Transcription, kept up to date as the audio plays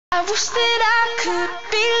I wish that I could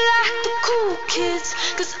be like the cool kids,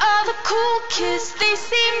 cause all the cool kids, they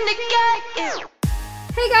seem to get it.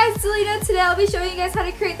 Hey guys, it's Alina. Today I'll be showing you guys how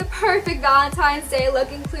to create the perfect Valentine's Day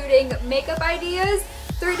look, including makeup ideas,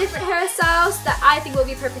 3 different hairstyles that I think will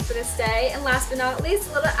be perfect for this day, and last but not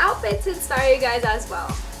least, a little outfit to inspire you guys as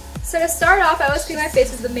well. So to start off, I always clean my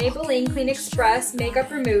face with the Maybelline Clean Express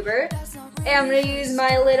Makeup Remover. And I'm going to use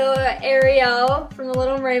my little Ariel from the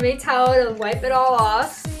Little Mermaid towel to wipe it all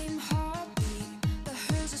off.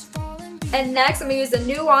 And next, I'm going to use the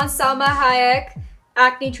new Salma Hayek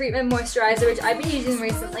Acne Treatment Moisturizer, which I've been using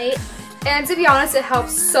recently. And to be honest, it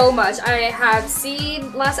helps so much. I have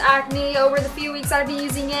seen less acne over the few weeks I've been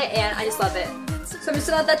using it, and I just love it. So I'm just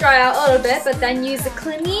going to let that dry out a little bit, but then use the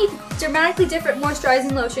Clinique Dramatically Different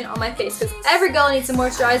Moisturizing Lotion on my face, because every girl needs to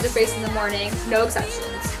moisturize their face in the morning, no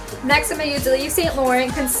exceptions. Next, I'm going to use the Yves Saint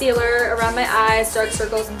Laurent Concealer around my eyes, dark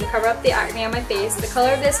circles, and to cover up the acne on my face. The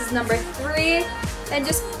color of this is number 3, and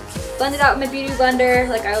just blend it out with my beauty blender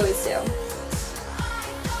like I always do.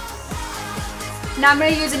 Now I'm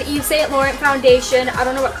going to use an Yves Saint Laurent foundation. I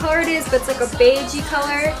don't know what color it is, but it's like a beigey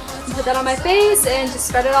color. Put that on my face and just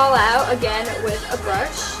spread it all out again with a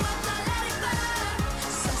brush.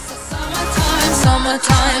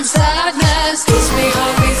 Summertime sadness keeps me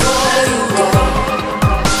up before you go.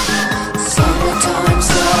 Summertime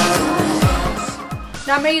sadness.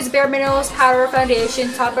 Now I'm going to use Bare Minerals Powder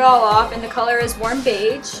Foundation, top it all off, and the color is warm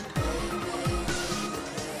beige.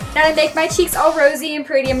 Now to make my cheeks all rosy and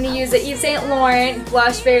pretty, I'm going to use the Yves Saint Laurent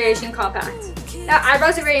Blush Variation Compact. Now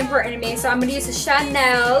eyebrows are very important to me, so I'm going to use the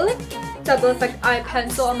Chanel Double Effect Eye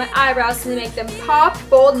Pencil on my eyebrows to make them pop,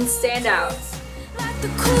 bold, and stand out.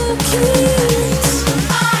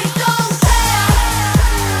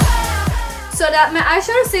 So that my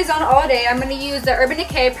eyeshadow stays on all day, I'm going to use the Urban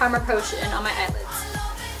Decay Primer Potion on my eyelids.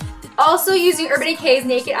 Also using Urban Decay's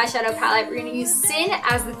Naked Eyeshadow Palette, we're going to use Sin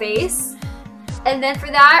as the base. And then for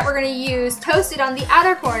that, we're going to use Toasted on the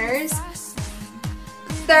outer corners.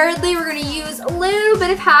 Thirdly, we're going to use a little bit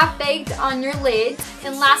of Half Baked on your lids.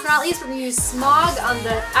 And last but not least, we're going to use Smog on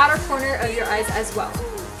the outer corner of your eyes as well.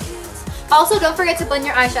 Also, don't forget to blend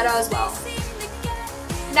your eyeshadow as well.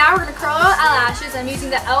 Now we're going to curl out eyelashes. I'm using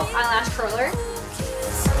the e.l.f. eyelash curler.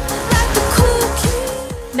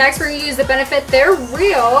 Next, we're going to use the Benefit They're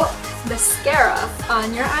Real mascara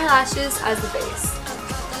on your eyelashes as the base.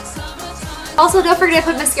 Also, don't forget to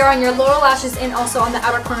put mascara on your lower lashes and also on the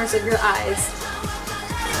outer corners of your eyes.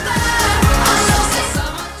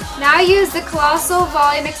 Now use the Colossal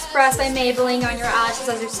Volume Express by Maybelline on your eyelashes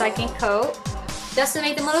as your second coat, just to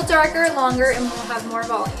make them a little darker, longer, and will have more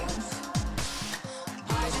volume.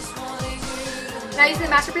 Now using the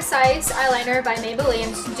Master Precise Eyeliner by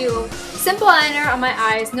Maybelline to do simple eyeliner on my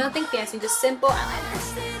eyes, nothing fancy, just simple eyeliner.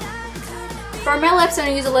 For my lips, I'm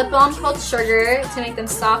going to use a lip balm called Sugar to make them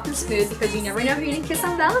soft and smooth, because you never know who you're going to kiss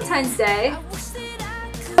on Valentine's Day.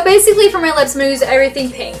 So basically for my lips, I'm going to use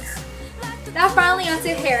everything pink. Now finally onto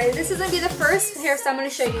hair. This is going to be the first hairstyle I'm going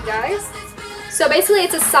to show you guys. So basically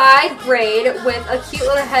it's a side braid with a cute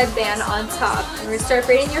little headband on top. And we're going to start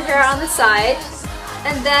braiding your hair on the side.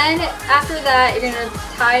 And then after that, you're going to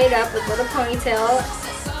tie it up with a little ponytail.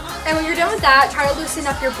 And when you're done with that, try to loosen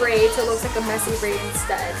up your braid so it looks like a messy braid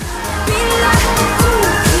instead.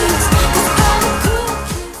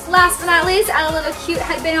 Last but not least, add a little cute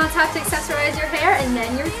headband on top to accessorize your hair, and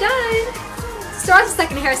then you're done. Start the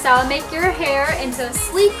second hairstyle. Make your hair into a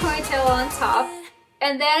sleek ponytail on top.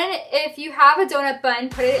 And then if you have a donut bun,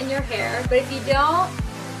 put it in your hair. But if you don't,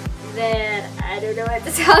 then I don't know what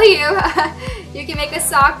to tell you. You can make a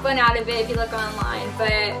sock bun out of it if you look online.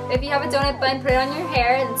 But if you have a donut bun, put it on your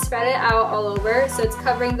hair and spread it out all over so it's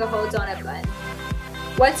covering the whole donut bun.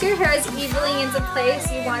 Once your hair is evenly into place,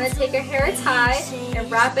 you want to take a hair tie and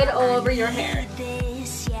wrap it all over your hair.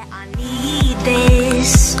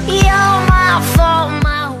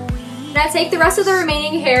 Now take the rest of the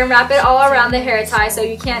remaining hair and wrap it all around the hair tie so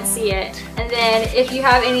you can't see it. And then if you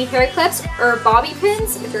have any hair clips or bobby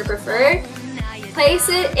pins, if you're preferred, place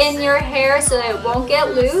it in your hair so that it won't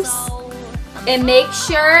get loose. And make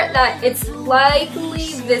sure that it's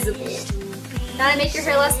slightly visible. Now to make your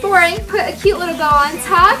hair less boring, put a cute little bow on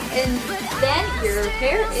top, and then your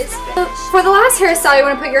hair is finished. For the last hairstyle, you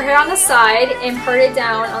want to put your hair on the side and part it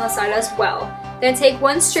down on the side as well. Then take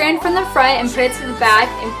one strand from the front and put it to the back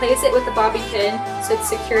and place it with the bobby pin so it's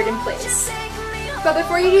secured in place. But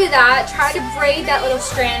before you do that, try to braid that little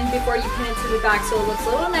strand before you pin it to the back so it looks a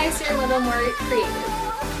little nicer and a little more creative.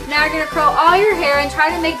 Now you're going to curl all your hair and try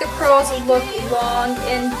to make the curls look long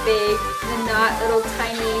and big and not little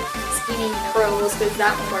tiny skinny curls, because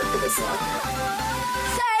that won't work for this look.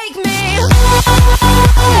 Take me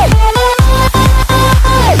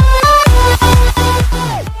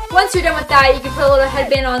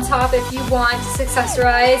headband on top if you want to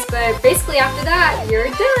accessorize, but basically after that, you're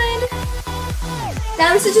done.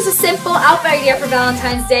 Now this is just a simple outfit idea for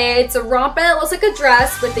Valentine's Day. It's a romper that looks like a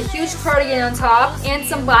dress with a huge cardigan on top and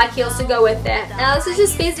some black heels to go with it. Now this is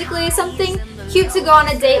just basically something cute to go on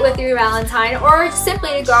a date with your Valentine or just simply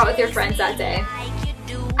to go out with your friends that day.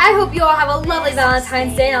 I hope you all have a lovely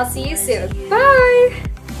Valentine's Day and I'll see you soon. Bye!